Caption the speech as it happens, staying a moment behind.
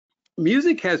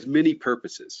Music has many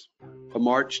purposes. A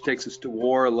march takes us to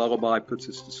war, a lullaby puts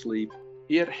us to sleep.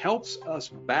 It helps us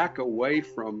back away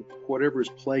from whatever is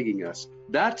plaguing us.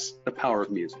 That's the power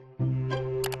of music.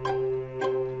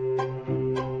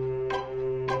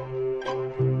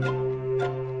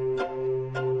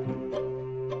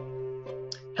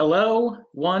 Hello,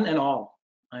 one and all.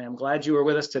 I am glad you are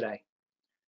with us today.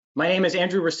 My name is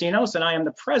Andrew Racinos, and I am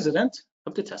the president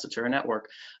of the Tessitura Network,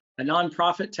 a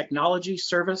nonprofit technology,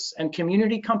 service, and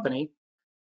community company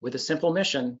with a simple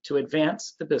mission to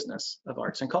advance the business of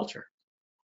arts and culture.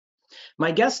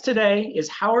 My guest today is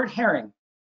Howard Herring,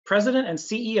 president and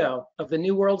CEO of the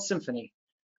New World Symphony,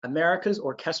 America's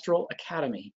Orchestral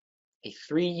Academy, a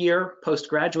 3-year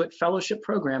postgraduate fellowship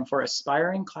program for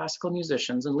aspiring classical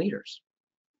musicians and leaders.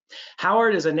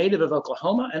 Howard is a native of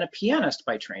Oklahoma and a pianist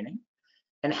by training,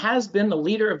 and has been the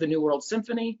leader of the New World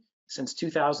Symphony since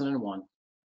 2001.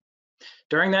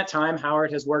 During that time,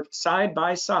 Howard has worked side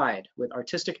by side with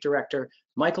artistic director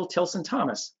Michael Tilson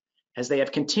Thomas as they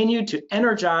have continued to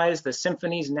energize the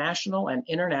symphony's national and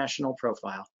international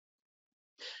profile.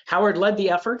 Howard led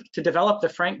the effort to develop the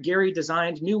Frank Gehry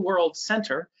designed New World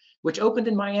Center, which opened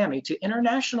in Miami to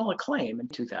international acclaim in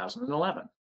 2011.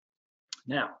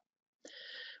 Now,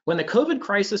 when the COVID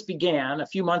crisis began a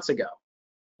few months ago,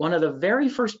 one of the very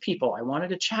first people I wanted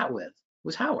to chat with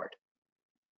was Howard.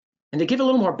 And to give a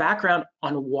little more background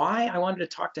on why I wanted to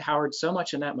talk to Howard so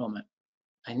much in that moment,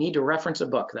 I need to reference a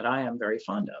book that I am very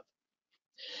fond of.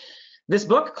 This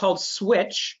book, called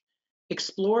Switch,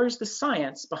 explores the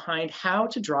science behind how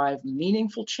to drive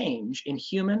meaningful change in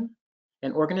human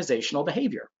and organizational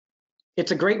behavior.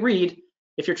 It's a great read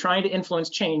if you're trying to influence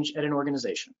change at an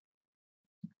organization.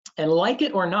 And like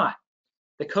it or not,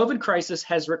 the COVID crisis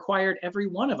has required every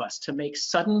one of us to make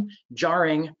sudden,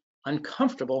 jarring,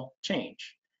 uncomfortable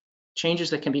changes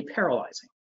that can be paralyzing.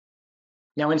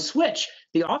 Now in Switch,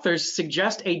 the authors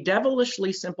suggest a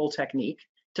devilishly simple technique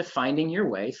to finding your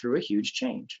way through a huge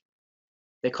change.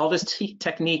 They call this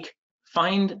technique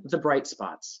find the bright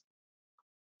spots.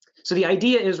 So the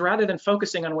idea is, rather than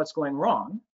focusing on what's going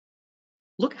wrong,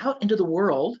 look out into the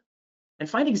world and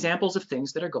find examples of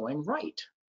things that are going right,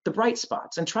 the bright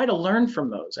spots, and try to learn from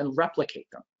those and replicate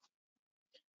them.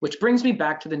 Which brings me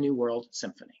back to the New World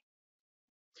Symphony.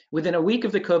 Within a week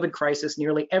of the COVID crisis,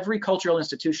 nearly every cultural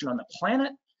institution on the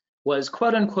planet was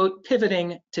quote unquote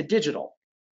pivoting to digital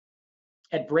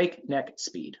at breakneck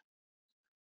speed.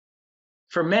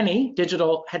 For many,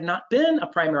 digital had not been a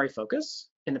primary focus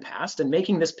in the past, and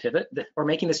making this pivot or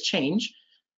making this change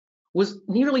was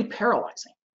nearly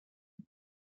paralyzing.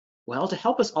 Well, to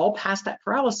help us all past that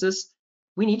paralysis,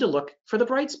 we need to look for the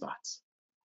bright spots.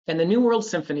 And the New World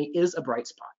Symphony is a bright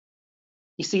spot.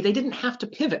 You see, they didn't have to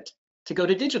pivot to go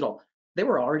to digital. They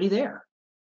were already there.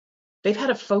 They've had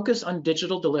a focus on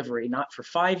digital delivery, not for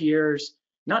 5 years,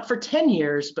 not for 10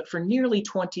 years, but for nearly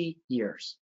 20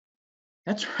 years.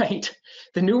 That's right.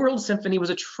 The New World Symphony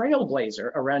was a trailblazer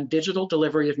around digital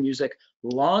delivery of music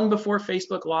long before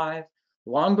Facebook Live,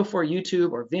 long before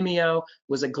YouTube or Vimeo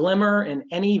was a glimmer in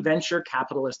any venture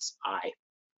capitalist's eye.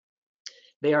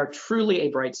 They are truly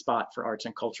a bright spot for arts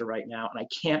and culture right now, and I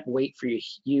can't wait for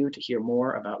you to hear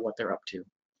more about what they're up to.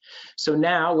 So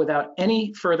now, without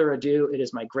any further ado, it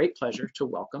is my great pleasure to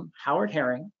welcome Howard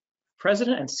Herring,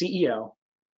 President and CEO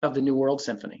of the New World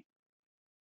Symphony.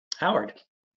 Howard.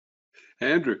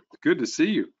 Andrew, good to see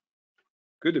you.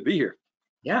 Good to be here.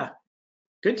 Yeah,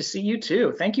 good to see you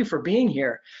too. Thank you for being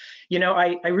here. You know,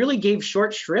 I really gave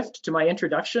short shrift to my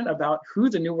introduction about who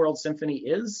the New World Symphony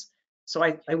is. So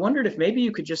I wondered if maybe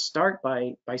you could just start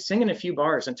by singing a few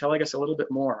bars and telling us a little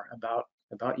bit more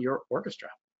about your orchestra.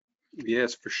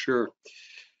 Yes, for sure.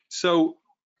 So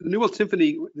the New World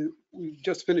Symphony, we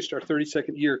just finished our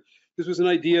 32nd year. This was an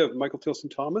idea of Michael Tilson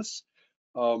Thomas.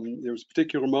 There was a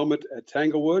particular moment at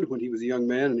Tanglewood when he was a young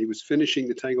man and he was finishing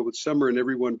the Tanglewood summer, and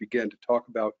everyone began to talk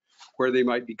about where they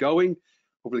might be going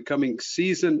over the coming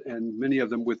season, and many of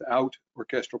them without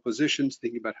orchestral positions,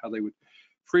 thinking about how they would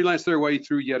freelance their way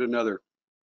through yet another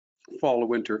fall,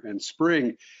 winter, and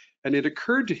spring. And it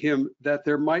occurred to him that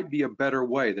there might be a better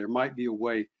way. There might be a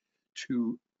way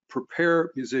to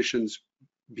prepare musicians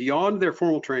beyond their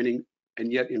formal training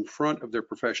and yet in front of their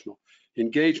professional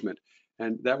engagement.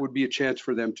 And that would be a chance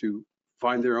for them to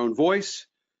find their own voice,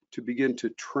 to begin to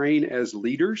train as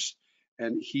leaders.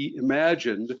 And he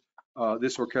imagined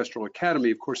this orchestral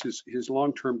academy. Of course, his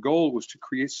long-term goal was to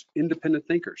create independent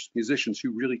thinkers, musicians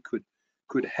who really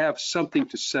could have something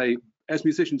to say as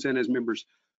musicians and as members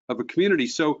of a community.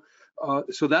 So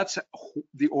So that's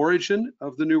the origin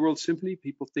of the New World Symphony.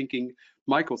 People thinking,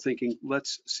 Michael thinking,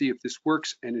 let's see if this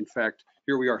works. And in fact,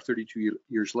 here we are 32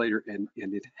 years later, and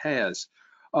it has.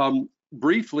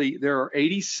 Briefly, there are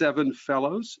 87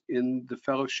 fellows in the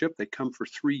fellowship. They come for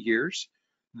 3 years.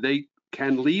 They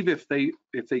can leave if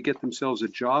they get themselves a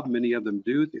job. Many of them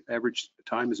do. The average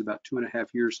time is about 2.5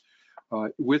 years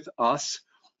with us.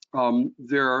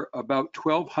 There are about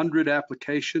 1,200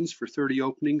 applications for 30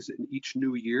 openings in each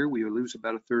new year. We lose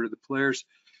about 1/3 of the players,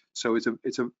 so it's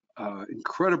a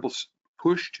incredible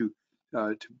push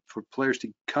for players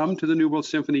to come to the New World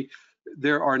Symphony.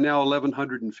 There are now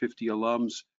 1,150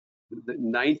 alums.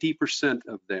 90%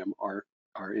 of them are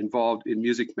involved in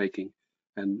music making,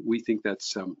 and we think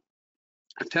that's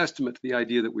a testament to the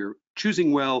idea that we're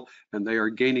choosing well, and they are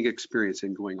gaining experience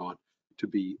and going on to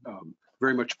be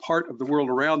very much part of the world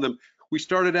around them. We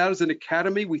started out as an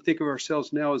academy. We think of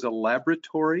ourselves now as a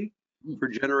laboratory for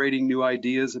generating new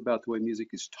ideas about the way music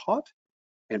is taught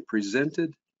and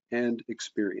presented and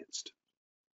experienced.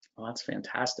 Well, that's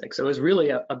fantastic. So it was really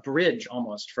a bridge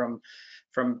almost from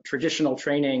traditional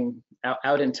training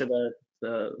out into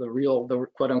the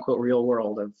quote unquote real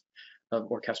world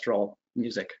of orchestral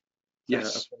music.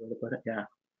 Yes. Yeah.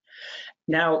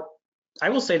 Now, I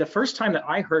will say the first time that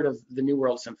I heard of the New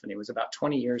World Symphony was about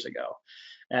 20 years ago.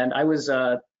 And I was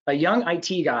a young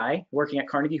IT guy working at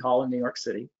Carnegie Hall in New York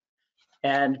City.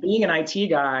 And being an IT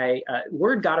guy,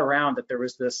 word got around that there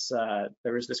was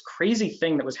this crazy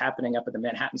thing that was happening up at the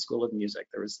Manhattan School of Music.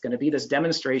 There was going to be this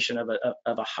demonstration of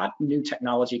a hot new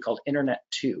technology called Internet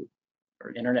 2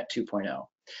 or Internet 2.0.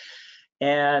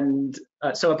 And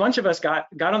so a bunch of us got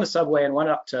on the subway and went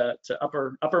up to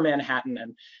upper Manhattan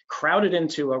and crowded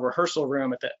into a rehearsal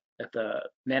room at the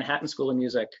Manhattan School of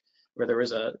Music, where there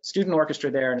was a student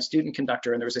orchestra there and a student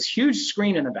conductor, and there was this huge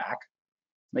screen in the back.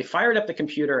 They fired up the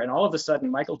computer, and all of a sudden,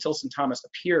 Michael Tilson Thomas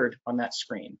appeared on that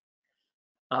screen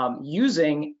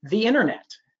using the internet.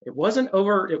 It wasn't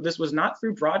this was not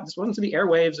through this wasn't through the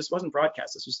airwaves, this wasn't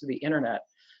broadcast, this was through the internet,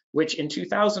 which in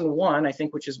 2001, I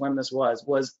think, which is when this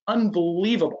was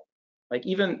unbelievable. Like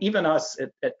even us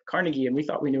at Carnegie, and we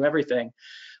thought we knew everything,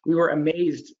 we were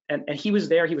amazed. And he was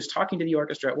there, he was talking to the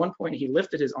orchestra. At one point, he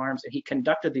lifted his arms and he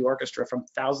conducted the orchestra from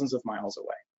thousands of miles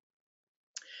away.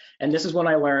 And this is when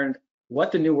I learned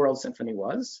what the New World Symphony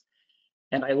was.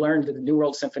 And I learned that the New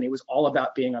World Symphony was all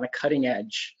about being on a cutting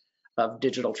edge of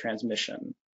digital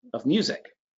transmission of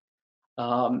music.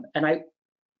 And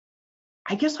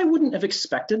I guess I wouldn't have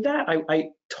expected that. I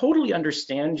totally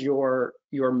understand your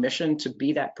mission to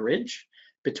be that bridge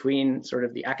between sort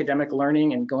of the academic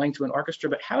learning and going to an orchestra,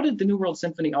 but how did the New World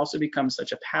Symphony also become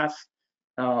such a path,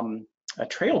 a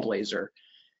trailblazer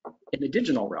in the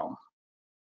digital realm?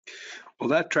 Well,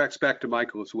 that tracks back to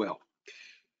Michael as well.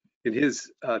 In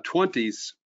his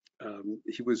 20s,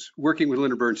 he was working with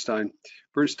Leonard Bernstein.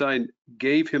 Bernstein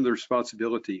gave him the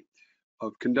responsibility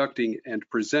of conducting and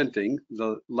presenting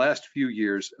the last few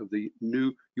years of the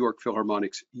New York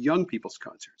Philharmonic's Young People's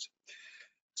Concerts.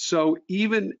 So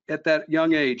even at that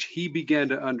young age, he began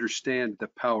to understand the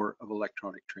power of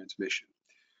electronic transmission,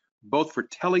 both for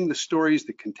telling the stories,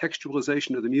 the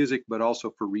contextualization of the music, but also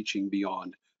for reaching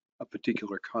beyond a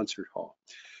particular concert hall.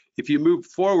 If you move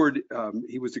forward,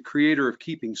 he was the creator of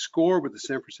Keeping Score with the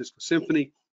San Francisco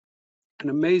Symphony, an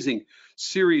amazing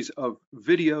series of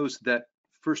videos that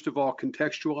first of all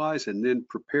contextualize and then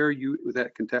prepare you with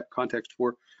that context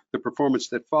for the performance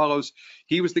that follows.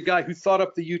 He was the guy who thought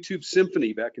up the YouTube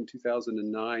Symphony back in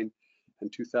 2009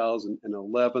 and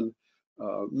 2011.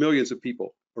 Millions of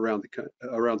people around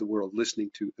the world listening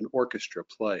to an orchestra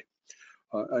play.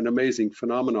 An amazing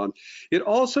phenomenon. It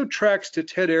also tracks to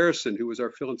Ted Arison, who was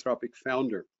our philanthropic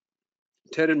founder.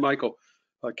 Ted and Michael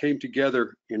came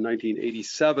together in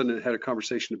 1987 and had a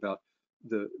conversation about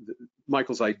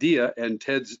Michael's idea and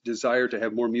Ted's desire to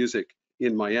have more music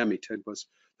in Miami. Ted was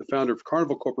the founder of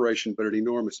Carnival Corporation, but an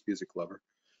enormous music lover.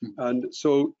 And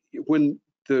so when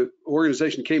the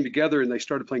organization came together and they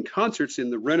started playing concerts in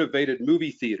the renovated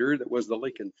movie theater that was the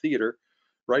Lincoln Theater,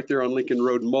 right there on Lincoln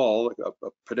Road Mall, a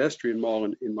pedestrian mall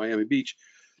in Miami Beach,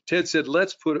 Ted said,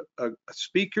 let's put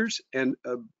speakers and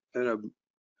a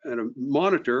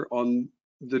monitor on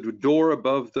the door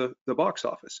above the box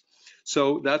office.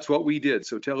 So that's what we did.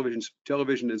 So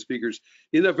television and speakers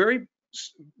in a very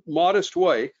modest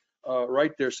way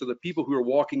right there, so that people who are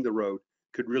walking the road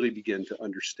could really begin to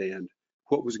understand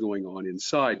what was going on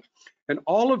inside. And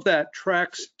all of that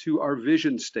tracks to our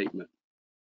vision statement.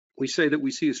 We say that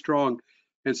we see a strong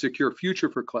and secure future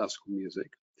for classical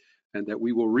music, and that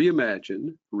we will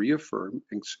reimagine, reaffirm,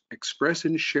 express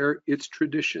and share its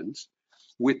traditions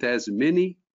with as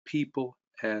many people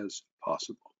as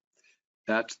possible.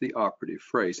 That's the operative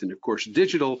phrase. And of course,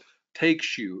 digital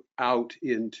takes you out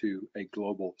into a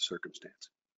global circumstance.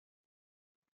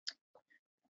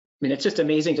 I mean, it's just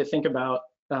amazing to think about,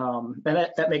 and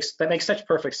that makes such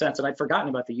perfect sense. And I'd forgotten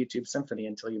about the YouTube Symphony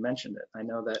until you mentioned it. I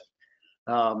know that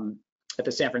at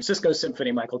the San Francisco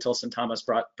Symphony, Michael Tilson Thomas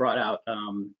brought out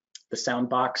the sound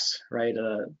box, right?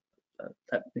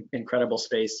 That incredible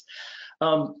space.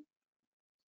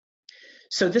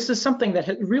 So this is something that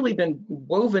had really been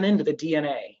woven into the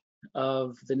DNA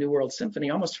of the New World Symphony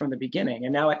almost from the beginning.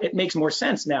 And now it makes more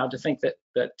sense now to think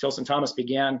that Tilson Thomas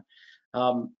began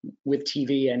with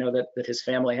TV. I know that his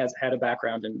family has had a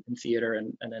background in theater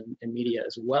and in media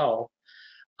as well.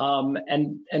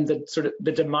 And the sort of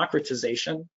the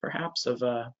democratization, perhaps, of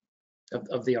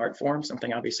the art form,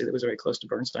 something obviously that was very close to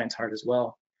Bernstein's heart as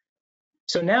well.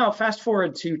 So now fast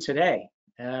forward to today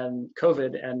and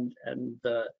COVID and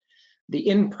the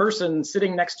in-person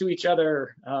sitting next to each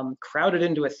other, crowded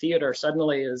into a theater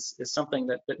suddenly is something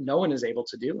that no one is able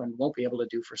to do and won't be able to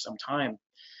do for some time.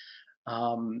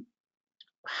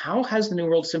 How has the New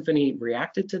World Symphony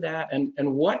reacted to that, and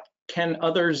what can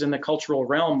others in the cultural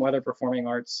realm, whether performing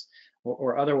arts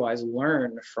or otherwise,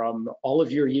 learn from all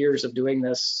of your years of doing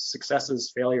this,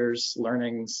 successes, failures,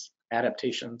 learnings,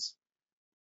 adaptations?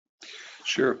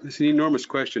 Sure, it's an enormous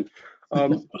question.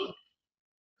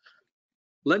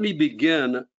 Let me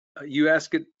begin. You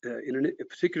ask it in a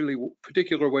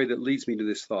particular way that leads me to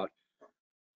this thought.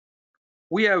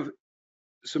 We have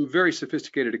some very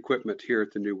sophisticated equipment here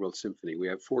at the New World Symphony. We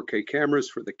have 4K cameras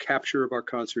for the capture of our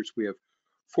concerts. We have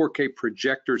 4K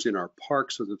projectors in our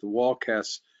park so that the wall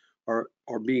casts are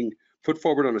being put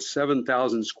forward on a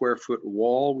 7,000 square foot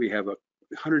wall. We have a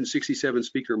 167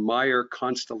 speaker Meyer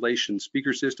Constellation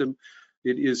speaker system.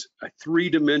 It is a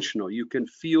three-dimensional. You can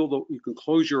feel you can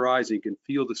close your eyes and you can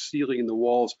feel the ceiling and the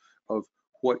walls of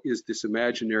what is this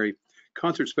imaginary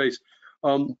concert space.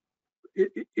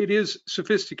 It is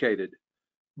sophisticated,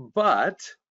 but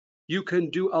you can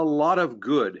do a lot of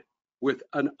good with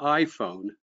an iPhone,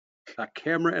 a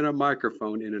camera and a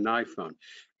microphone in an iPhone.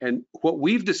 And what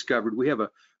we've discovered, we have a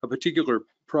particular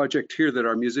project here that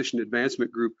our musician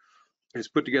advancement group has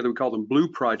put together. We call them Blue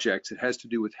Projects. It has to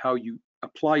do with how you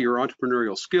apply your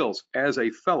entrepreneurial skills as a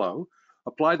fellow,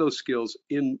 apply those skills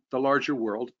in the larger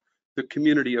world, the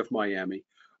community of Miami,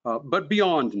 but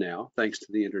beyond now, thanks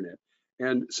to the internet.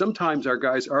 And sometimes our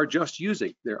guys are just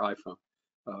using their iPhone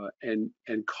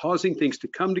and causing things to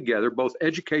come together, both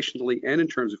educationally and in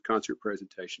terms of concert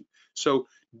presentation. So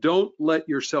don't let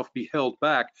yourself be held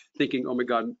back thinking, oh my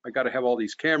God, I got to have all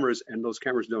these cameras, and those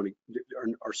cameras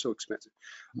are so expensive.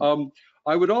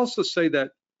 I would also say that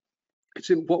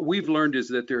what we've learned is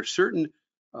that there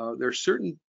are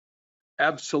certain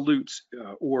absolutes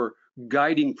or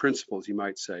guiding principles, you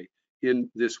might say, in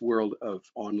this world of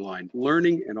online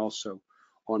learning and also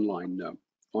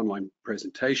online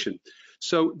presentation.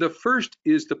 So the first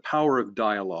is the power of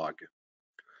dialogue.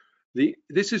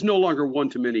 This is no longer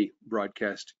one-to-many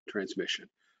broadcast transmission.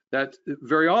 That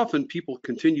very often people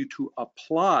continue to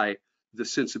apply the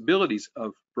sensibilities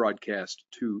of broadcast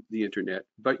to the internet,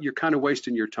 but you're kind of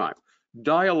wasting your time.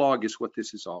 Dialogue is what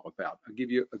this is all about. I'll give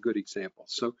you a good example.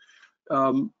 So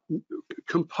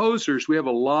composers, we have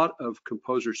a lot of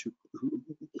composers,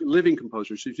 living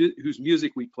composers whose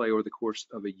music we play over the course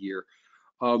of a year.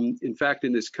 In fact,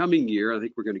 in this coming year, I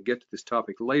think we're going to get to this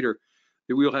topic later,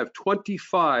 that we'll have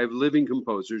 25 living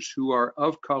composers who are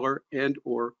of color and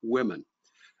or women.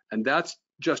 And that's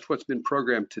just what's been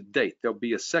programmed to date. There'll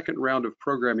be a second round of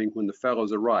programming when the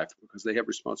fellows arrive, because they have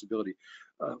responsibility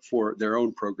for their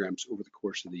own programs over the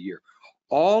course of the year.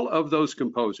 All of those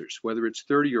composers, whether it's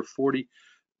 30 or 40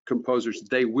 composers,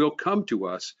 they will come to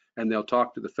us and they'll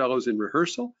talk to the fellows in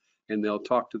rehearsal and they'll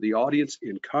talk to the audience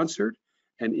in concert,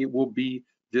 and it will be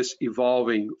this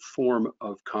evolving form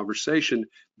of conversation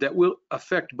that will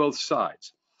affect both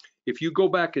sides. If you go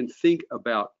back and think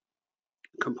about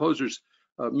composers,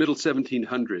 middle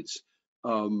 1700s,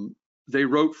 they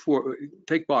wrote for,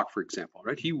 take Bach, for example,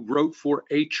 right? He wrote for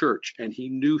a church and he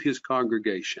knew his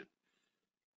congregation.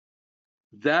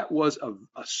 That was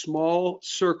a small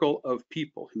circle of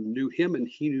people who knew him and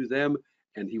he knew them,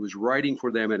 and he was writing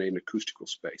for them in an acoustical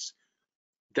space.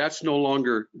 That's no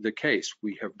longer the case.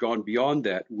 We have gone beyond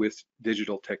that with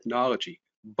digital technology,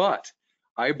 but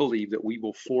I believe that we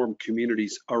will form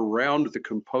communities around the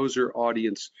composer,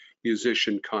 audience,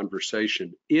 musician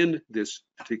conversation in this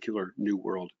particular new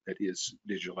world that is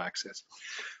digital access.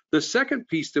 The second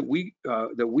piece that we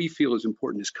feel is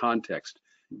important is context.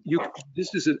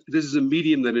 This is a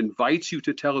medium that invites you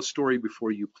to tell a story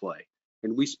before you play,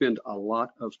 and we spend a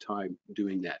lot of time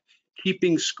doing that.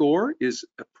 Keeping score is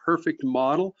a perfect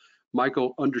model,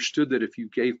 Michael understood that if you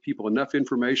gave people enough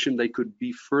information, they could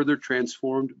be further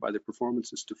transformed by the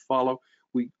performances to follow.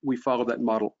 We follow that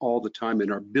model all the time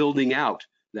and are building out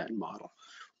that model.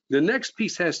 The next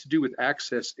piece has to do with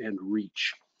access and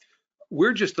reach.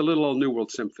 We're just a little old New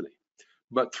World Symphony,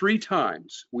 but 3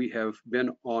 times we have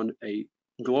been on a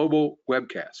global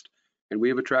webcast, and we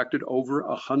have attracted over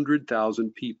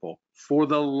 100,000 people for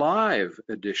the live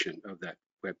edition of that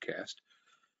webcast.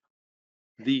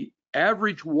 The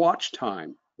average watch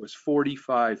time was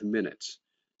 45 minutes.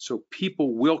 So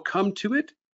people will come to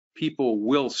it. People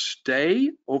will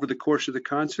stay over the course of the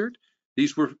concert.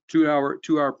 These were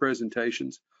two-hour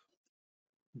presentations.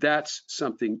 That's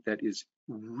something that is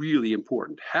really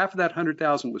important. Half of that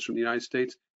 100,000 was from the United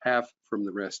States, half from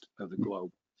the rest of the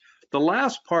globe. The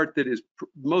last part that is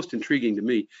most intriguing to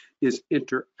me is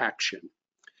interaction.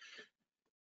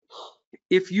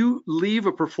 If you leave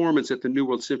a performance at the New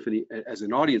World Symphony as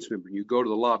an audience member and you go to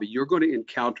the lobby, you're going to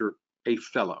encounter a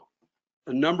fellow.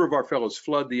 A number of our fellows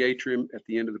flood the atrium at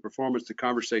the end of the performance. The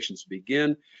conversations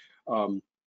begin.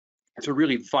 It's a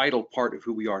really vital part of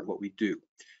who we are and what we do.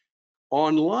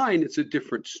 Online, it's a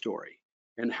different story.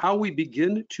 And how we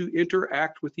begin to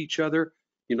interact with each other,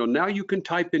 now you can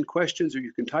type in questions or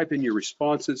you can type in your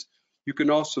responses. You can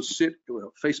also sit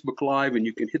Facebook Live and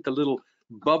you can hit the little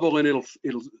bubble and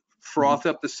it'll froth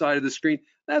up the side of the screen.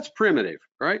 That's primitive,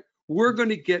 right? We're going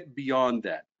to get beyond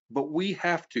that, but we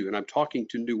have to, and I'm talking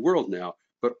to New World now,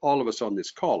 but all of us on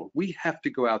this call, we have to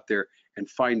go out there and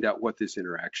find out what this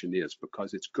interaction is,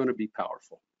 because it's going to be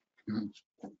powerful.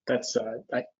 That's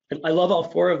I love all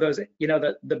 4 of those.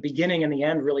 The beginning and the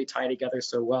end really tie together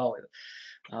so well.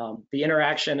 The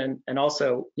interaction and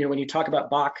also, when you talk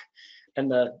about Bach and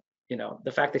the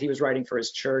fact that he was writing for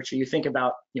his church, or you think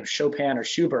about Chopin or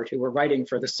Schubert, who were writing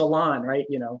for the salon, right?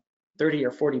 30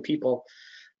 or 40 people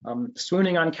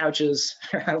swooning on couches,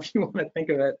 or however you want to think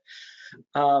of it.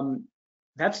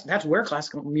 That's where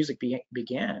classical music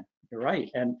began. You're right,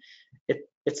 and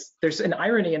there's an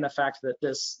irony in the fact that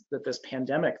this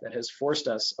pandemic that has forced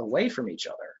us away from each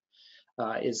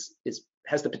other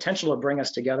has the potential to bring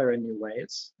us together in new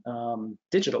ways,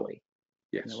 digitally.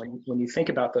 Yes. When you think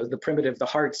about the primitive, the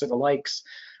hearts or the likes,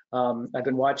 I've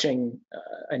been watching.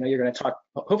 I know you're going to talk.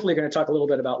 Hopefully, you're going to talk a little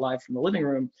bit about Live from the Living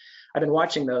Room. I've been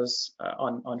watching those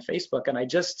on Facebook, and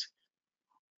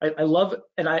I love,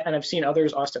 and I've seen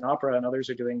others, Austin Opera and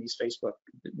others are doing these Facebook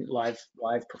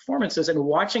live performances, and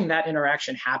watching that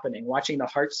interaction happening, watching the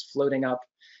hearts floating up.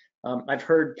 I've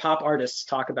heard pop artists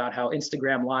talk about how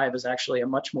Instagram Live is actually a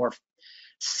much more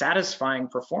satisfying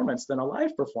performance than a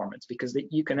live performance, because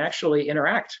you can actually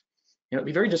interact. It'd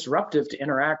be very disruptive to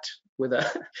interact with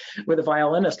a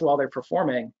violinist while they're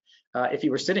performing if you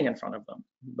were sitting in front of them.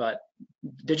 But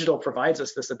digital provides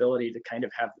us this ability to kind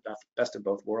of have the best of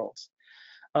both worlds.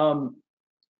 And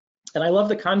I love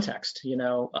the context.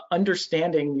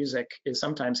 Understanding music is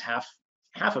sometimes half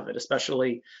of it,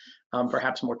 especially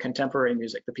perhaps more contemporary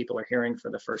music that people are hearing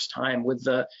for the first time. With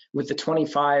the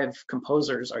 25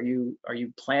 composers, are you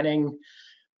planning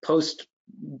post,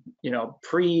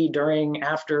 pre, during,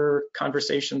 after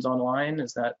conversations online?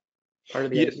 Is that part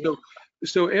of the idea?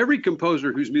 So every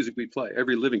composer whose music we play,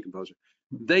 every living composer,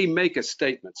 they make a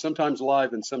statement, sometimes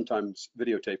live and sometimes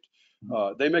videotaped.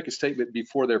 They make a statement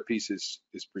before their piece is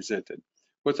presented.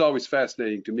 What's always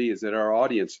fascinating to me is that our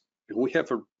audience, and we have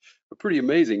a pretty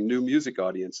amazing new music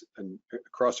audience, and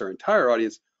across our entire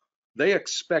audience, they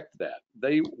expect that.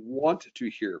 They want to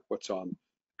hear what's on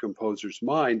the composer's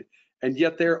mind, and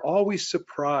yet they're always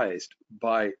surprised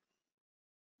by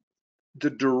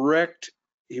the direct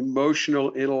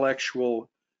emotional, intellectual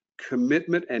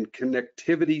commitment and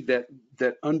connectivity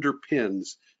that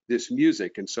underpins this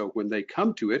music. And so when they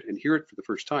come to it and hear it for the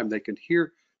first time, they can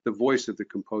hear the voice of the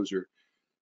composer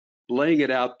laying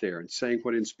it out there and saying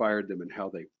what inspired them and how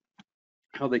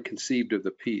they conceived of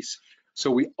the piece.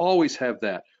 So we always have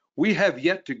that. We have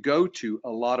yet to go to a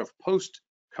lot of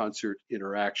post-concert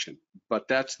interaction, but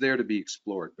that's there to be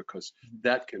explored, because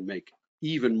that can make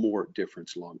even more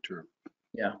difference long term.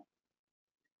 Yeah.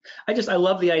 I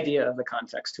love the idea of the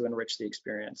context to enrich the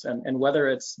experience, and whether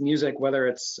it's music, whether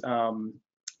it's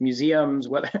museums,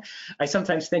 whether I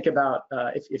sometimes think about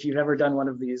if you've ever done one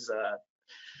of these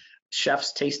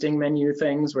chef's tasting menu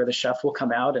things where the chef will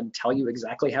come out and tell you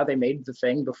exactly how they made the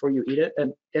thing before you eat it,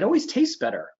 and it always tastes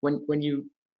better when you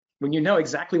know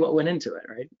exactly what went into it,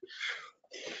 right?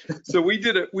 So we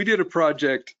did a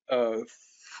project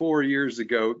 4 years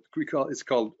ago. It's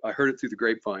called I Heard It Through the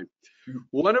Grapevine.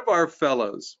 One of our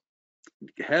fellows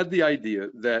had the idea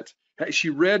that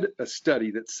she read a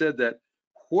study that said that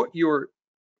what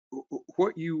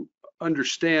you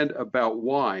understand about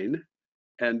wine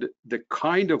And the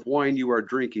kind of wine you are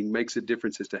drinking makes a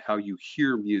difference as to how you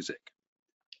hear music.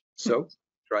 So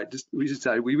we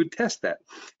decided we would test that.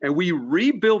 And we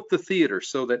rebuilt the theater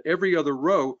so that every other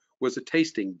row was a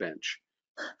tasting bench.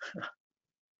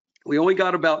 We only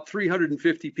got about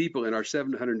 350 people in our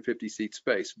 750 seat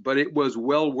space, but it was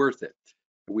well worth it.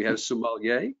 We had a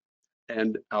sommelier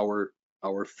and our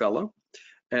fellow,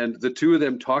 and the two of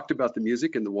them talked about the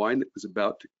music and the wine that was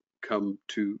about to come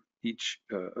to each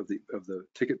of the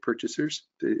ticket purchasers,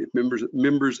 the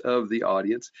members of the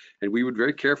audience, and we would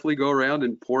very carefully go around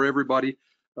and pour everybody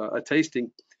a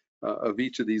tasting of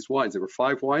each of these wines. There were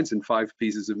 5 wines and 5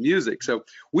 pieces of music. So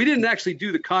we didn't actually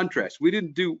do the contrast. We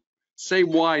didn't do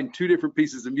same wine, 2 different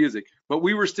pieces of music, but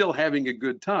we were still having a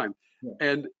good time. Yeah.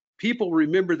 And people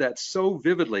remember that so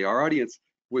vividly. Our audience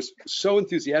was so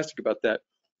enthusiastic about that.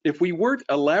 If we weren't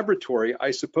a laboratory,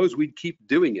 I suppose we'd keep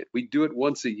doing it. We'd do it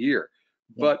once a year,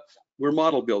 yeah. But we're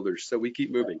model builders, so we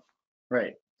keep moving.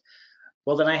 Right.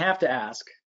 Well, then I have to ask,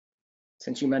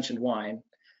 since you mentioned wine,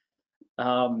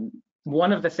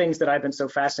 one of the things that I've been so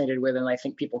fascinated with, and I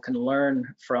think people can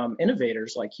learn from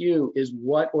innovators like you, is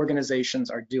what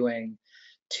organizations are doing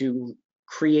to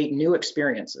create new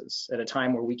experiences at a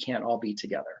time where we can't all be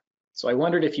together. So I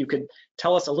wondered if you could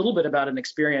tell us a little bit about an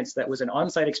experience that was an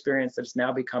on-site experience that's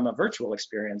now become a virtual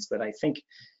experience that I think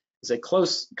is a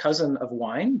close cousin of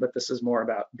wine, but this is more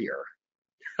about beer.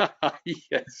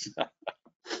 Yes.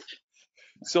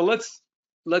 So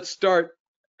let's start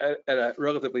at a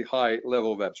relatively high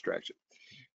level of abstraction.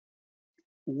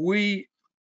 We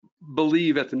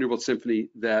believe at the New World Symphony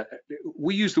that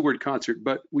we use the word concert,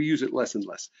 but we use it less and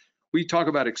less. We talk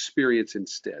about experience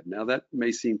instead. Now that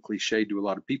may seem cliche to a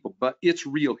lot of people, but it's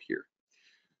real here.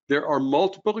 There are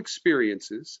multiple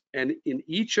experiences, and in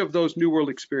each of those New World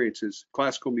experiences,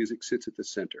 classical music sits at the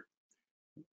center.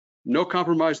 No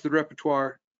compromise to the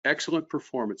repertoire, excellent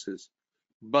performances,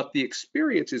 but the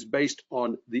experience is based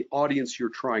on the audience you're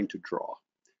trying to draw.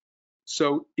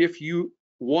 So if you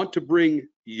want to bring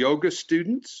yoga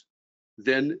students,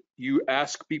 then you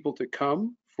ask people to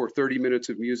come for 30 minutes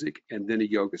of music and then a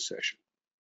yoga session.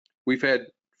 We've had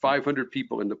 500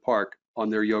 people in the park on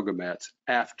their yoga mats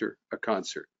after a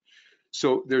concert.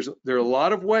 So there are a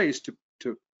lot of ways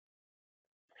to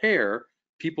pair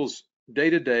people's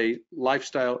day-to-day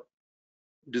lifestyle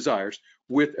desires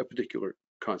with a particular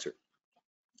concert.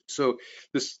 So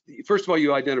first of all,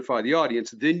 you identify the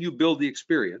audience, then you build the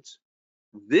experience,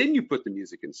 then you put the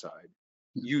music inside.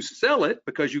 You sell it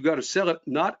because you got to sell it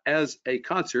not as a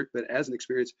concert, but as an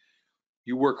experience.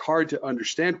 You work hard to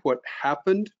understand what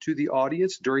happened to the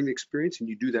audience during the experience, and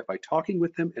you do that by talking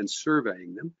with them and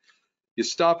surveying them. You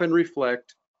stop and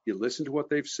reflect, you listen to what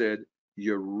they've said,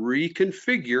 you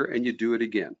reconfigure, and you do it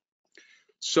again.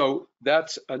 So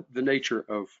that's the nature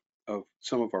of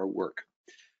some of our work.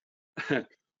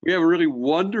 We have a really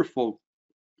wonderful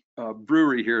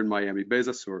brewery here in Miami,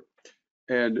 Beza Sur,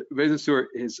 and Beza Sur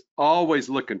is always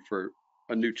looking for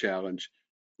a new challenge.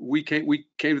 We came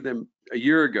to them a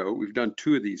year ago. We've done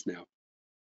 2 of these now.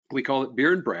 We call it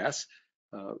Beer and Brass.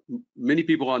 Many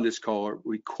people on this call are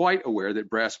quite aware that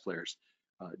brass players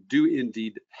do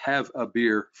indeed have a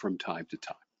beer from time to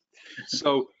time.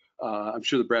 So I'm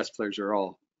sure the brass players are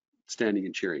all standing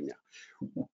and cheering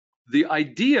now. The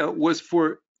idea was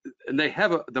and they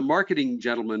have the marketing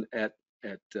gentleman at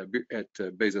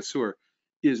Beza Sur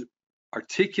is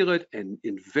articulate and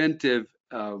inventive.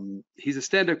 He's a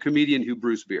stand-up comedian who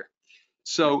brews beer.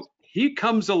 So he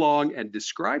comes along and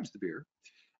describes the beer,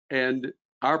 and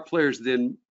our players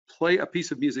then play a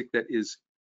piece of music that is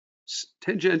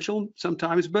tangential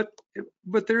sometimes, but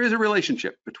there is a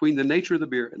relationship between the nature of the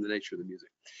beer and the nature of the music.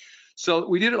 So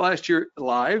we did it last year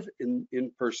live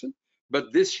in person,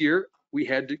 but this year we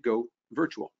had to go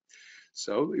virtual.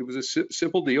 So it was a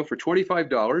simple deal. For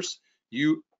 $25,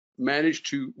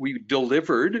 we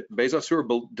delivered, Beza Sur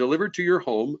delivered to your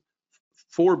home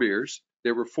 4 beers.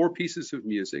 There were 4 pieces of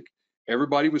music.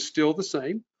 Everybody was still the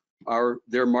same.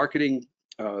 Their marketing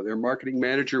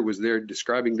manager was there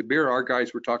describing the beer. Our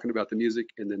guys were talking about the music,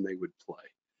 and then they would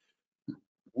play.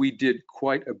 We did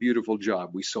quite a beautiful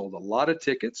job. We sold a lot of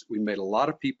tickets. We made a lot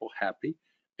of people happy,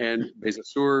 and Beza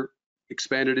Sur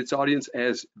expanded its audience,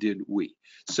 as did we.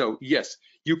 So yes,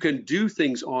 you can do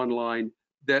things online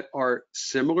that are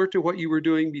similar to what you were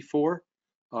doing before,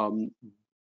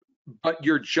 but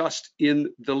you're just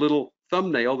in the little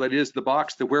thumbnail that is the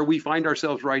box where we find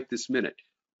ourselves right this minute.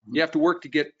 You have to work to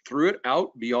get through it,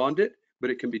 out, beyond it, but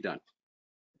it can be done.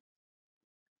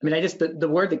 I mean, the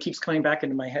word that keeps coming back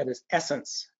into my head is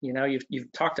essence. You know,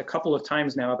 you've talked a couple of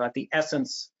times now about the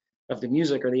essence of the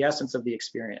music or the essence of the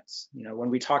experience. You know, when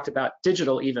we talked about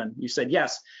digital even, you said,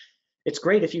 yes, it's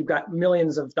great if you've got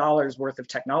millions of dollars worth of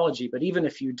technology, but even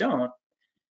if you don't,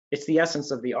 it's the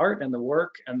essence of the art and the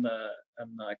work and the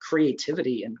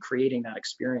creativity in creating that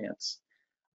experience.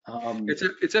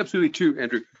 It's absolutely true,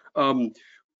 Andrew.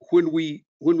 When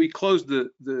we closed the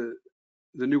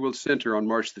New World Center on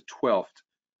March the 12th,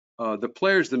 the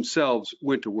players themselves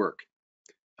went to work,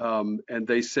 and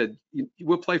they said,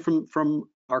 "We'll play from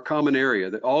our common area."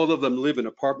 That all of them live in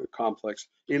an apartment complex,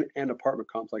 and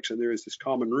there is this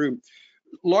common room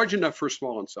large enough for a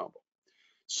small ensemble.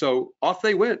 So off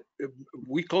they went.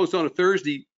 We closed on a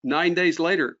Thursday. 9 days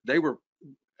later, they were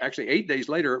actually 8 days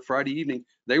later, Friday evening,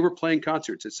 they were playing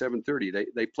concerts at 7:30.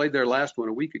 They played their last one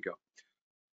a week ago.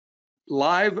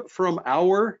 Live from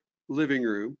our living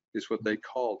room is what they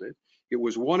called it. It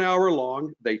was 1 hour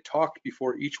long. They talked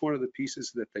before each one of the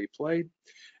pieces that they played.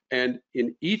 And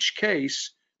in each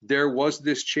case, there was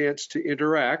this chance to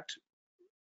interact,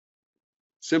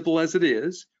 simple as it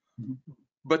is,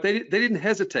 but they didn't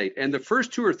hesitate. And the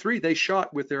first 2 or 3 they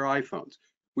shot with their iPhones.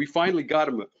 We finally got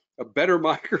them a better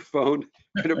microphone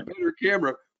and a better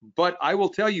camera, but I will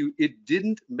tell you, it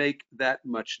didn't make that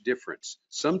much difference.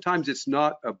 Sometimes it's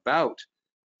not about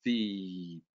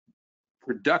the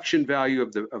production value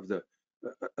of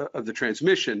the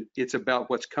transmission. It's about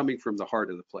what's coming from the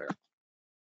heart of the player.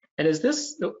 And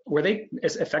were they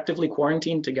effectively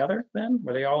quarantined together then?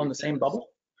 Were they all in the same bubble?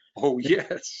 Oh,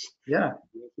 yes. Yeah.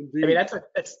 Yes, I mean,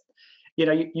 that's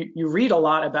you read a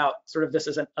lot about sort of this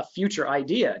as a future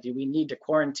idea. Do we need to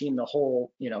quarantine the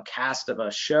whole, cast of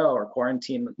a show, or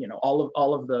quarantine, all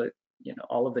of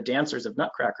the dancers of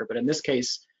Nutcracker? But in this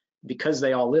case, because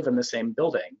they all live in the same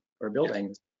building or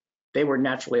buildings, they were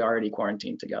naturally already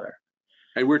quarantined together.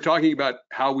 And we're talking about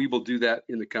how we will do that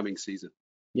in the coming season.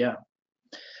 Yeah.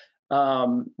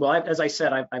 Well, as I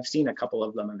said, I've seen a couple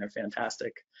of them, and they're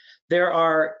fantastic. There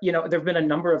have been a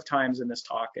number of times in this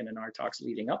talk and in our talks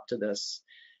leading up to this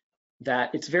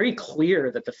that it's very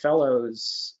clear that the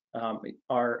fellows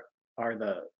are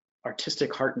the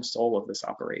artistic heart and soul of this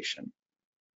operation.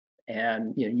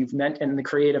 And you've mentioned the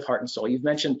creative heart and soul. You've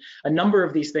mentioned a number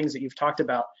of these things that you've talked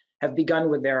about have begun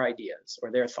with their ideas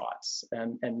or their thoughts,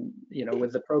 and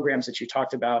with the programs that you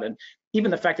talked about, and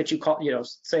even the fact that you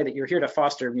say that you're here to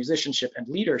foster musicianship and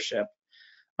leadership.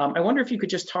 I wonder if you could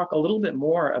just talk a little bit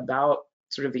more about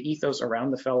sort of the ethos around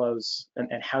the fellows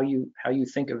and how you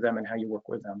think of them and how you work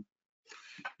with them.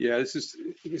 Yeah, this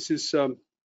is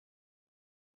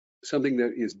something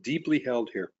that is deeply held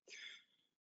here.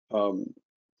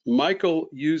 Michael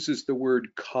uses the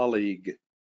word colleague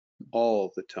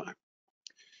all the time.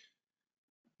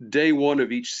 Day one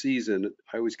of each season,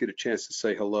 I always get a chance to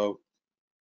say hello,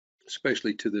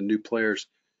 especially to the new players.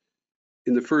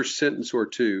 In the first sentence or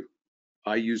two,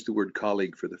 I use the word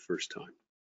colleague for the first time.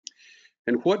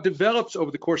 And what develops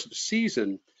over the course of a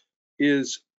season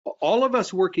is all of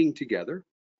us working together,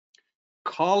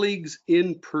 colleagues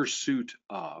in pursuit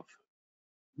of.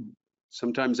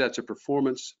 Sometimes that's a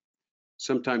performance.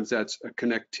 Sometimes that's a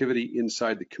connectivity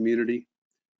inside the community.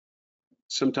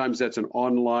 Sometimes that's an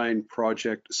online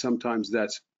project. Sometimes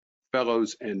that's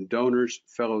fellows and donors,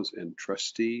 fellows and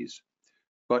trustees,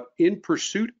 but in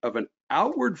pursuit of an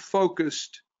outward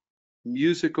focused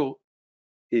musical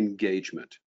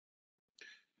engagement.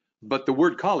 But the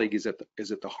word colleague is at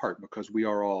the heart, because we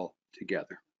are all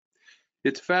together.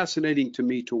 It's fascinating to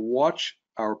me to watch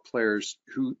our players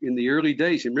who in the early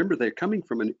days, remember, they're coming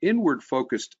from an inward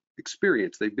focused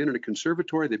experience. They've been in a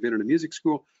conservatory, they've been in a music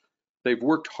school, they've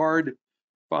worked hard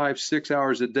 5-6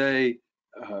 hours a day,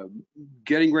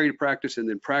 getting ready to practice, and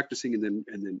then practicing, and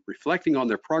then reflecting on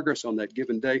their progress on that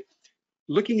given day,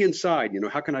 looking inside,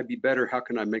 how can I be better? How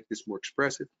can I make this more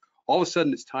expressive? All of a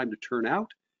sudden it's time to turn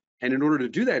out. And in order to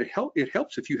do that, it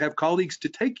helps if you have colleagues to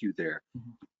take you there.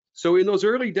 Mm-hmm. So in those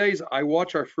early days, I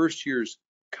watch our first years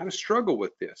kind of struggle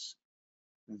with this.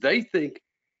 They think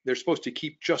they're supposed to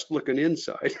keep just looking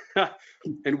inside.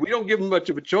 And we don't give them much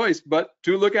of a choice but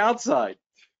to look outside.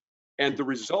 And the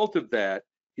result of that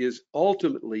is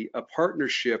ultimately a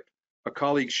partnership, a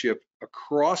colleagueship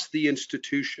across the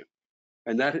institution.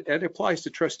 And that applies to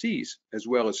trustees as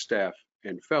well as staff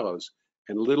and fellows.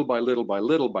 And little by little by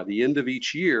little, by the end of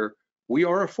each year, we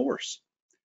are a force.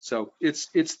 So it's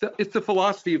the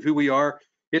philosophy of who we are.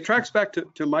 It tracks back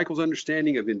to Michael's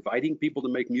understanding of inviting people to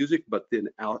make music, but then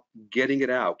getting it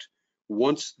out.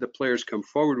 Once the players come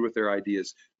forward with their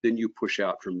ideas, then you push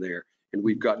out from there. And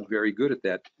we've gotten very good at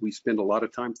that. We spend a lot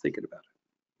of time thinking about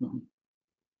it. Mm-hmm.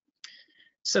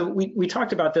 So we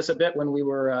talked about this a bit when we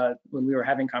were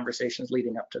having conversations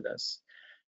leading up to this,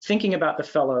 thinking about the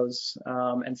fellows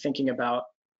and thinking about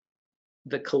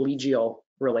the collegial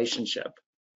relationship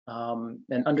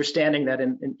and understanding that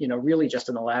really just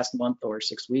in the last month or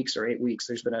 6 weeks or 8 weeks,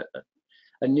 there's been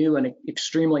a new and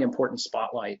extremely important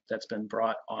spotlight that's been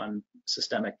brought on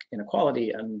systemic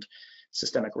inequality and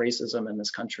systemic racism in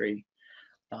this country.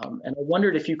 And I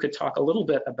wondered if you could talk a little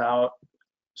bit about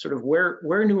sort of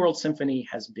where New World Symphony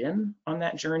has been on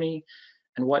that journey,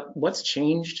 and what's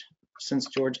changed since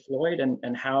George Floyd,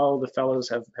 and how the fellows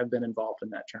have been involved in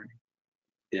that journey.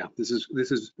 Yeah, this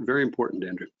is very important,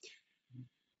 Andrew.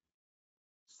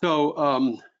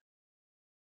 So,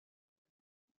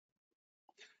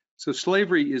 so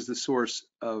slavery is the source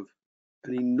of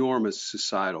an enormous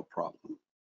societal problem,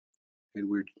 and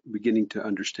we're beginning to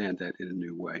understand that in a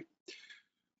new way.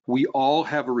 We all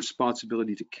have a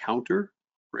responsibility to counter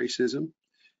racism, and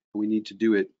we need to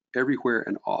do it everywhere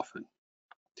and often.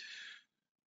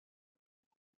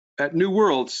 At New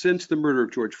World, since the murder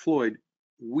of George Floyd,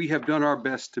 we have done our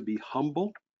best to be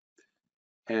humble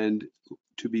and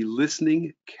to be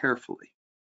listening carefully.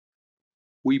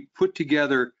 We put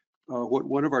together what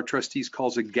one of our trustees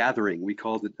calls a gathering. We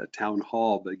called it a town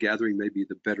hall, but a gathering may be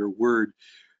the better word.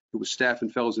 It was staff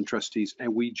and fellows and trustees,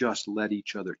 and we just let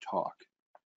each other talk.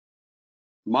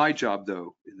 My job,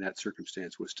 though, in that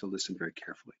circumstance was to listen very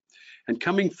carefully. And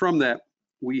coming from that,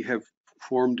 we have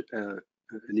formed an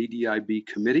EDIB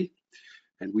committee,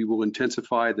 and we will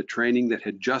intensify the training that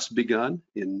had just begun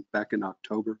back in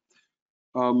October.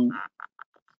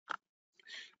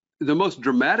 The most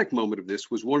dramatic moment of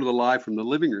this was one of the live from the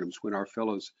living rooms when our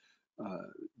fellows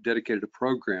dedicated a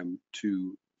program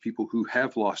to people who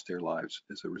have lost their lives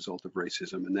as a result of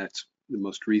racism, and that's the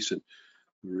most recent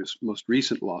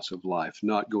loss of life,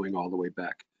 not going all the way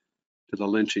back to the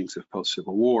lynchings of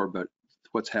post-Civil War, but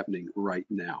what's happening right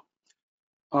now.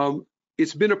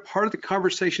 It's been a part of the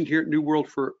conversation here at New World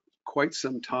for quite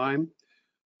some time.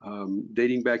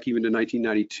 Dating back even to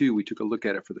 1992, we took a look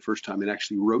at it for the first time and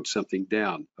actually wrote something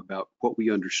down about what we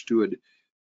understood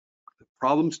the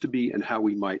problems to be and how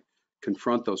we might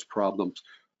confront those problems.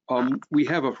 We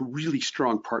have a really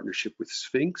strong partnership with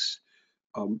Sphinx.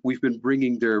 We've been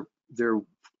bringing their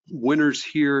winners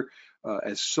here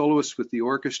as soloists with the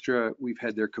orchestra. We've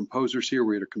had their composers here.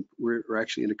 We're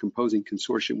actually in a composing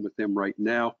consortium with them right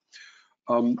now.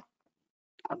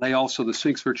 They also, the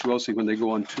Sphinx Virtuosi, when they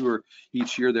go on tour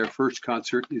each year, their first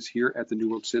concert is here at the New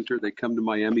World Center. They come to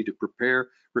Miami to prepare,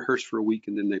 rehearse for a week,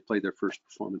 and then they play their first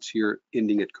performance here,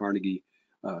 ending at Carnegie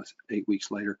 8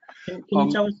 weeks later. Can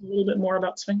you tell us a little bit more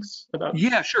about Sphinx?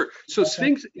 Yeah, sure. So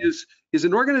Sphinx is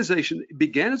an organization. It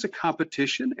began as a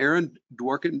competition. Aaron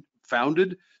Dworkin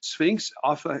founded Sphinx.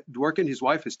 Afa Dworkin, his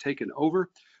wife, has taken over.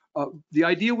 The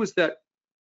idea was that,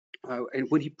 and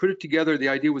when he put it together, the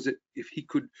idea was that if he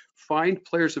could find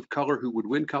players of color who would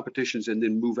win competitions and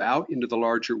then move out into the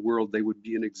larger world, they would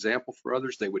be an example for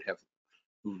others. They would have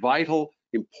vital,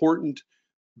 important,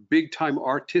 big-time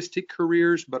artistic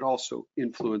careers, but also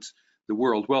influence the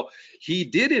world. Well, he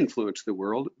did influence the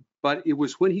world, but it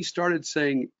was when he started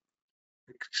saying,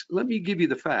 let me give you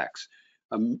the facts.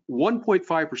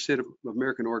 1.5% of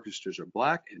American orchestras are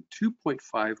Black and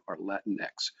 2.5 are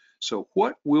Latinx. So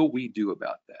what will we do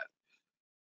about that?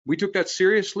 We took that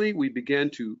seriously. We began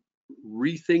to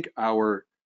rethink our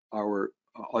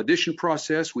audition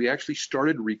process. We actually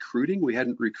started recruiting. We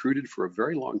hadn't recruited for a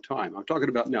very long time. I'm talking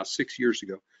about now 6 years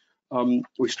ago.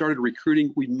 We started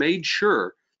recruiting. We made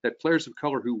sure that players of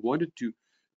color who wanted to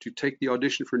take the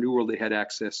audition for New World, they had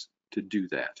access to do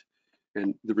that.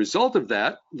 And the result of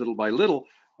that, little by little,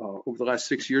 over the last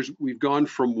 6 years, we've gone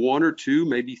from 1 or 2,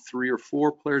 maybe 3 or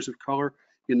 4 players of color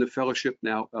in the fellowship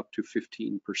now up to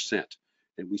 15%.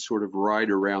 And we sort of ride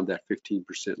around that 15%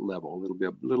 level, a little bit,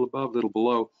 a little above, a little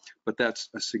below, but that's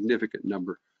a significant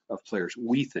number of players,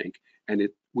 we think, and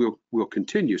it will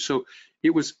continue. So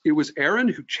it was Aaron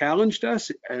who challenged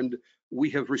us, and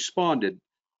we have responded.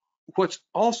 What's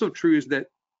also true is that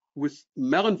with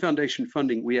Mellon Foundation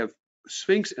funding, we have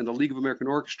Sphinx and the League of American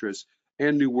Orchestras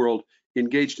and New World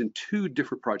engaged in 2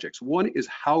 different projects. One is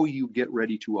how you get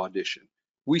ready to audition.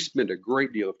 We spend a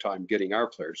great deal of time getting our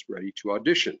players ready to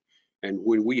audition. And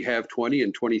when we have 20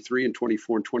 and 23 and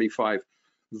 24 and 25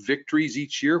 victories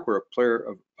each year where a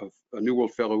player of a New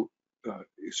World Fellow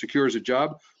secures a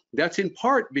job, that's in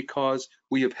part because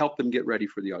we have helped them get ready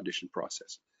for the audition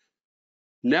process.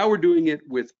 Now we're doing it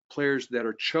with players that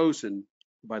are chosen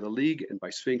by the League and by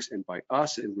Sphinx and by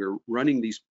us, and we're running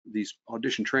these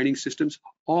audition training systems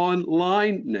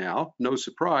online now, no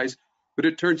surprise, but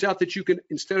it turns out that you can,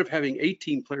 instead of having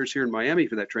 18 players here in Miami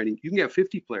for that training, you can have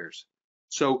 50 players.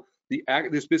 So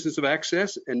this business of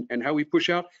access and how we push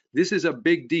out, this is a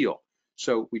big deal.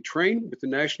 So we train with the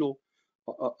National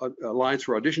Alliance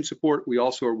for Audition Support. We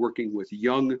also are working with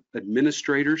young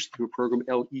administrators through a program,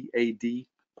 LEAD,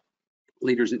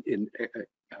 Leaders in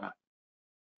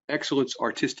Excellence,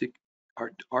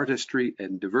 Artistry,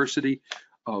 and Diversity.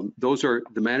 Those are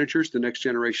the managers, the next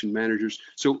generation managers.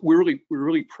 So we're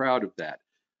really proud of that.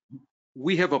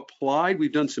 We have applied,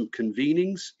 we've done some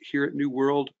convenings here at New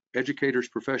World, educators,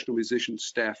 professional musicians,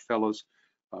 staff, fellows,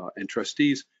 and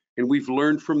trustees, and we've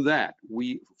learned from that.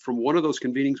 From one of those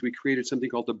convenings, we created something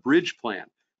called the Bridge Plan,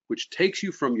 which takes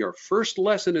you from your first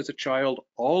lesson as a child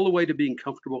all the way to being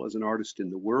comfortable as an artist in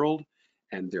the world.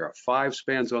 And there are 5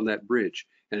 spans on that bridge.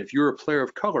 And if you're a player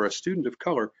of color, a student of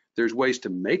color, there's ways to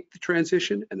make the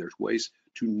transition and there's ways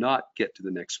to not get to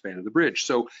the next span of the bridge.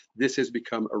 So this has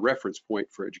become a reference point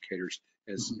for educators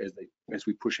as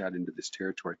we push out into this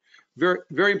territory. Very,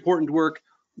 very important work.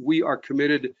 We are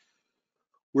committed.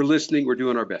 We're listening. We're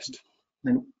doing our best.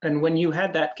 And when you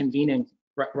had that convening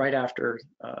right after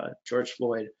George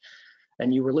Floyd,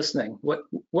 and you were listening, what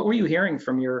were you hearing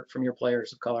from your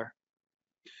players of color?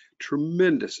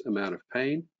 Tremendous amount of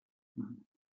pain.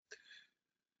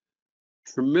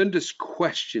 Tremendous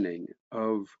questioning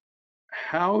of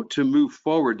how to move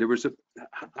forward. There was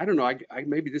I don't know,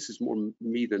 maybe this is more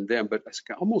me than them, but it's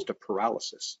almost a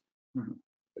paralysis.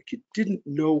 Like you didn't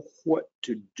know what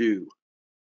to do.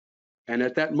 And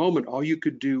at that moment, all you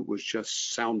could do was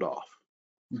just sound off.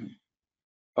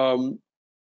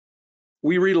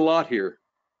 We read a lot here,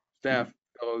 staff,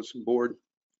 fellows, board.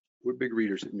 We're big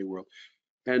readers at New World.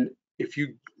 And if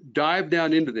you dive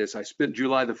down into this, I spent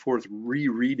July the 4th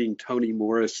rereading Toni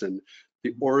Morrison,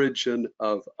 The Origin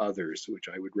of Others, which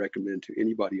I would recommend to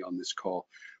anybody on this call.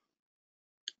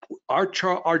 Our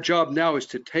job now is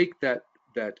to take that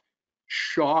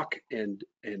shock and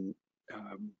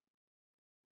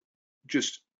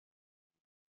just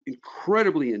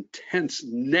incredibly intense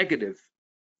negative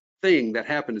thing that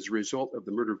happened as a result of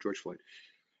the murder of George Floyd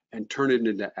and turn it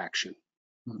into action.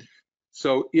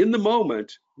 So in the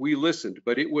moment, we listened,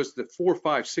 but it was the 4,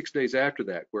 5, 6 days after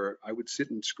that where I would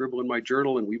sit and scribble in my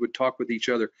journal and we would talk with each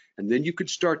other. And then you could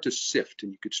start to sift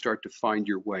and you could start to find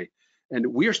your way. And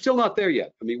we are still not there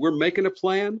yet. I mean, we're making a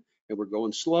plan and we're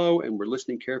going slow and we're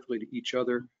listening carefully to each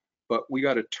other, but we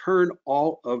got to turn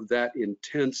all of that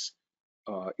intense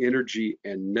energy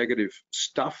and negative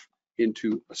stuff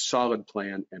into a solid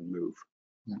plan and move.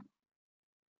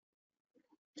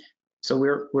 So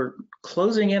we're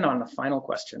closing in on the final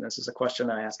question. This is a question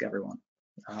I ask everyone.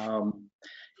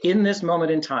 In this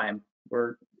moment in time,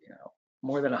 we're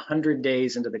more than 100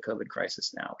 days into the COVID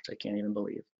crisis now, which I can't even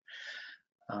believe.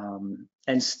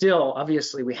 And still,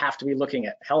 obviously, we have to be looking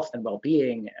at health and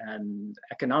well-being and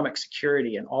economic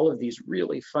security and all of these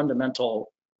really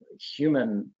fundamental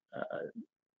human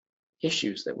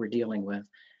issues that we're dealing with.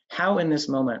 How in this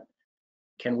moment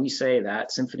can we say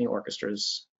that symphony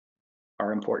orchestras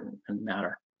are important and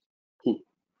matter?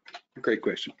 Great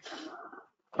question.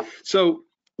 So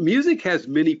music has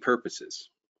many purposes.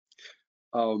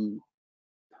 A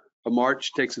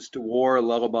march takes us to war, a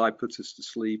lullaby puts us to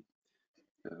sleep.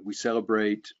 We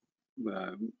celebrate,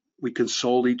 we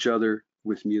console each other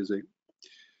with music.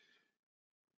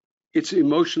 It's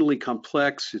emotionally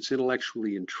complex, it's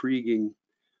intellectually intriguing,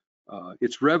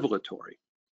 it's revelatory.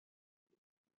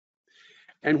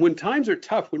 And when times are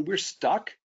tough, when we're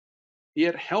stuck,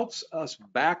 it helps us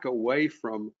back away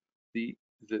from the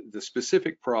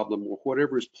specific problem or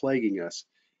whatever is plaguing us,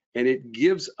 and it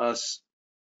gives us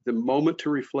the moment to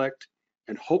reflect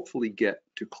and hopefully get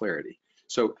to clarity.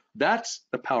 So that's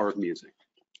the power of music.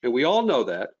 And we all know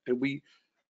that, and we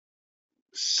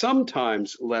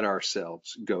sometimes let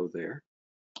ourselves go there,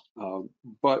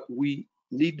 but we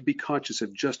need to be conscious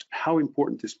of just how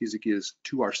important this music is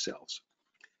to ourselves.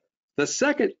 The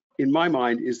second, in my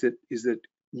mind, is that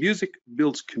music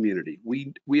builds community.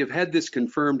 We have had this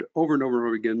confirmed over and over and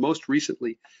over again. Most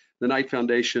recently, the Knight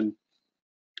Foundation,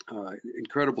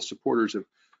 incredible supporters of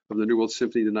the New World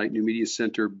Symphony, the Knight New Media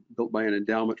Center, built by an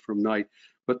endowment from Knight.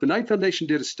 But the Knight Foundation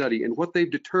did a study, and what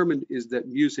they've determined is that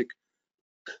music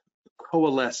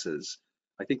coalesces.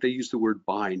 I think they use the word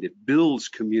bind. It builds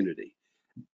community.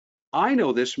 I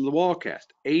know this from the Wallcast.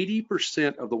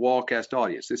 80% of the Wallcast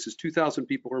audience, this is 2,000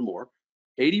 people or more,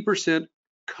 80%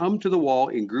 come to the wall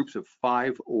in groups of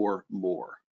 5 or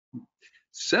more.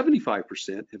 75%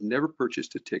 have never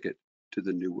purchased a ticket to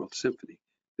the New World Symphony.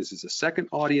 This is a second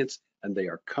audience, and they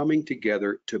are coming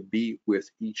together to be with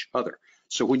each other.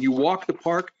 So when you walk the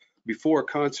park before a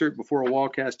concert, before a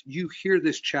Wallcast, you hear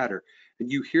this chatter,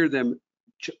 and you hear them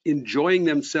enjoying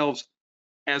themselves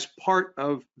as part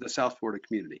of the South Florida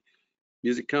community.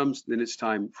 Music comes, then it's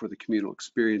time for the communal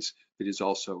experience that is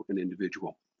also an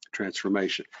individual.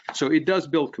 transformation. So it does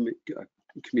build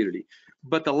community.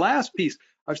 But the last piece,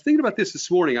 I was thinking about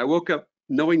this morning. I woke up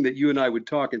knowing that you and I would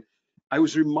talk, and I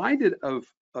was reminded of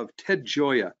Ted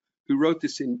Gioia, who wrote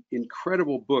this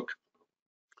incredible book,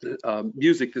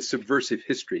 Music, the Subversive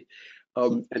History.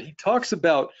 And he talks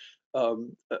about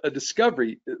a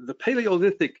discovery, the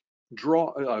Paleolithic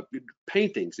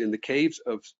paintings in the caves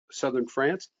of southern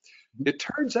France. It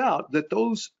turns out that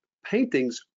those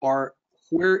paintings are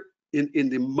where in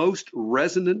the most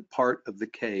resonant part of the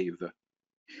cave.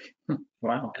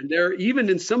 Wow. And there are even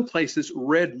in some places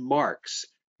red marks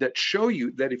that show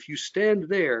you that if you stand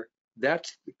there,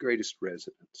 that's the greatest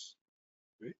resonance.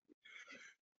 Right?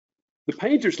 The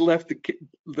painters left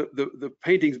the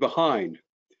paintings behind.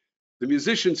 The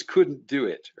musicians couldn't do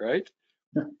it, right?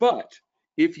 But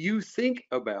if you think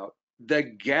about the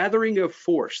gathering of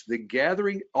force, the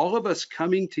gathering, all of us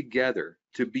coming together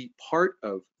to be part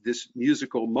of this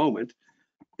musical moment,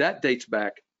 that dates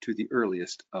back to the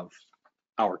earliest of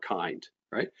our kind,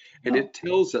 right? And it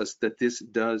tells us that this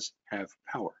does have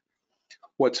power.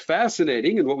 What's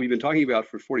fascinating, and what we've been talking about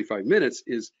for 45 minutes,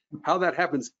 is how that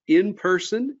happens in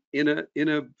person, in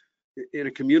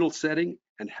a communal setting,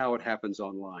 and how it happens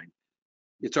online.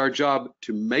 It's our job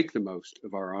to make the most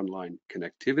of our online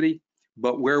connectivity,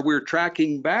 but where we're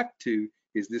tracking back to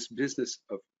is this business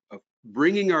of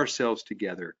bringing ourselves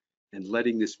together and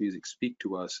letting this music speak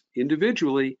to us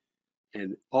individually,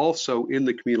 and also in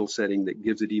the communal setting that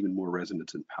gives it even more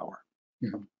resonance and power.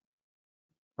 Mm-hmm.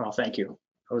 Well, thank you.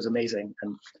 That was amazing.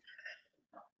 And,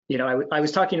 you know, I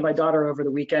was talking to my daughter over the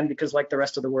weekend because, like the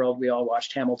rest of the world, we all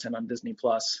watched Hamilton on Disney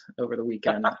Plus over the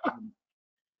weekend.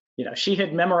 You know, she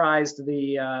had memorized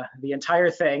the entire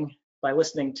thing by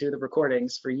listening to the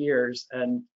recordings for years,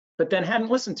 but then hadn't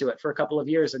listened to it for a couple of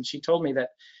years. And she told me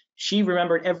that she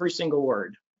remembered every single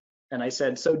word. And I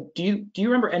said, so do you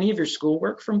remember any of your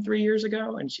schoolwork from 3 years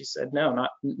ago? And she said, no,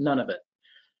 none of it.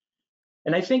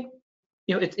 And I think,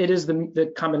 you know, it is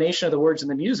the combination of the words and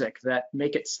the music that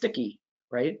make it sticky,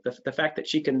 right? The fact that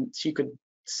she could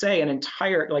say an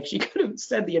entire, like she could have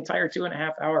said the entire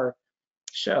 2.5 hour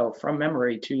show from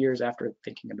memory 2 years after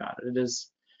thinking about it. It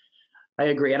is, I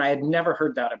agree. And I had never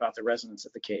heard that about the resonance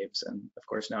of the caves. And of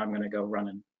course, now I'm going to go run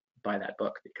and buy that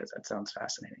book because that sounds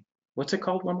fascinating. What's it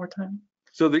called one more time?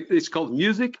 So it's called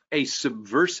Music, a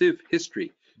Subversive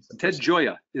History. Ted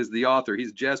Gioia is the author.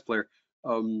 He's a jazz player.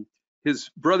 His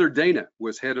brother Dana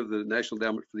was head of the National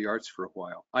Endowment for the Arts for a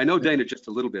while. I know Dana just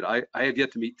a little bit. I have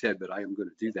yet to meet Ted, but I am going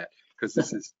to do that because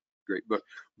this is a great book.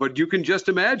 But you can just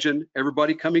imagine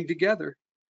everybody coming together.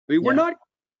 I mean, we're not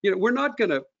going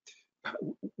to,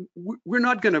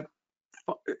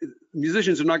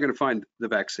 musicians are not going to find the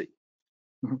vaccine.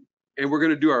 Mm-hmm. And we're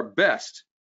going to do our best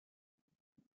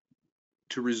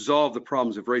to resolve the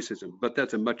problems of racism, but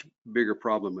that's a much bigger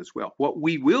problem as well. What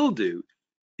we will do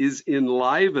is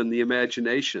enliven the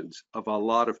imaginations of a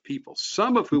lot of people,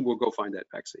 some of whom will go find that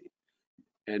vaccine,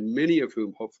 and many of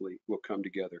whom hopefully will come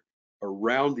together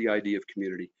around the idea of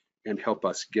community and help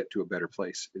us get to a better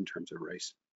place in terms of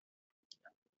race.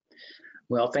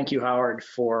 Well, thank you, Howard,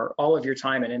 for all of your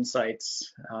time and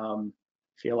insights.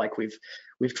 Feel like we've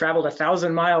traveled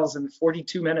 1,000 miles in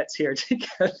 42 minutes here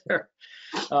together.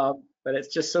 But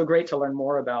it's just so great to learn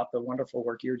more about the wonderful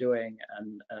work you're doing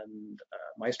and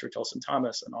Maestro Tilson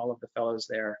Thomas and all of the fellows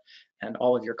there and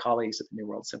all of your colleagues at the New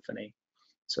World Symphony.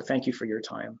 So thank you for your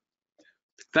time.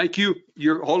 Thank you.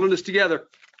 You're holding us together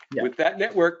with that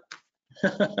network.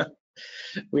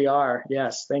 We are,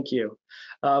 yes, thank you.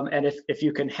 And if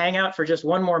you can hang out for just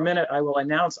one more minute, I will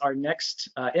announce our next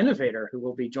innovator who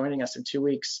will be joining us in 2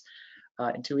 weeks.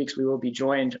 In 2 weeks, we will be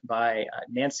joined by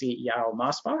Nancy Yao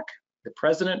Masbach, the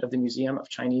president of the Museum of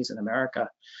Chinese in America.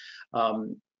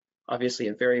 Obviously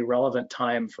a very relevant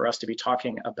time for us to be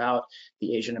talking about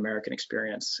the Asian American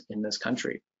experience in this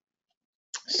country.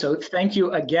 So thank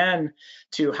you again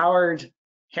to Howard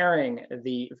Herring,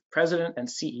 the president and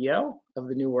CEO of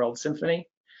the New World Symphony.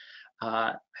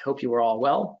 I hope you are all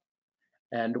well,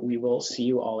 and we will see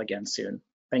you all again soon.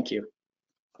 Thank you.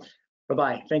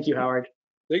 Bye-bye. Thank you, Howard.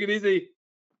 Take it easy.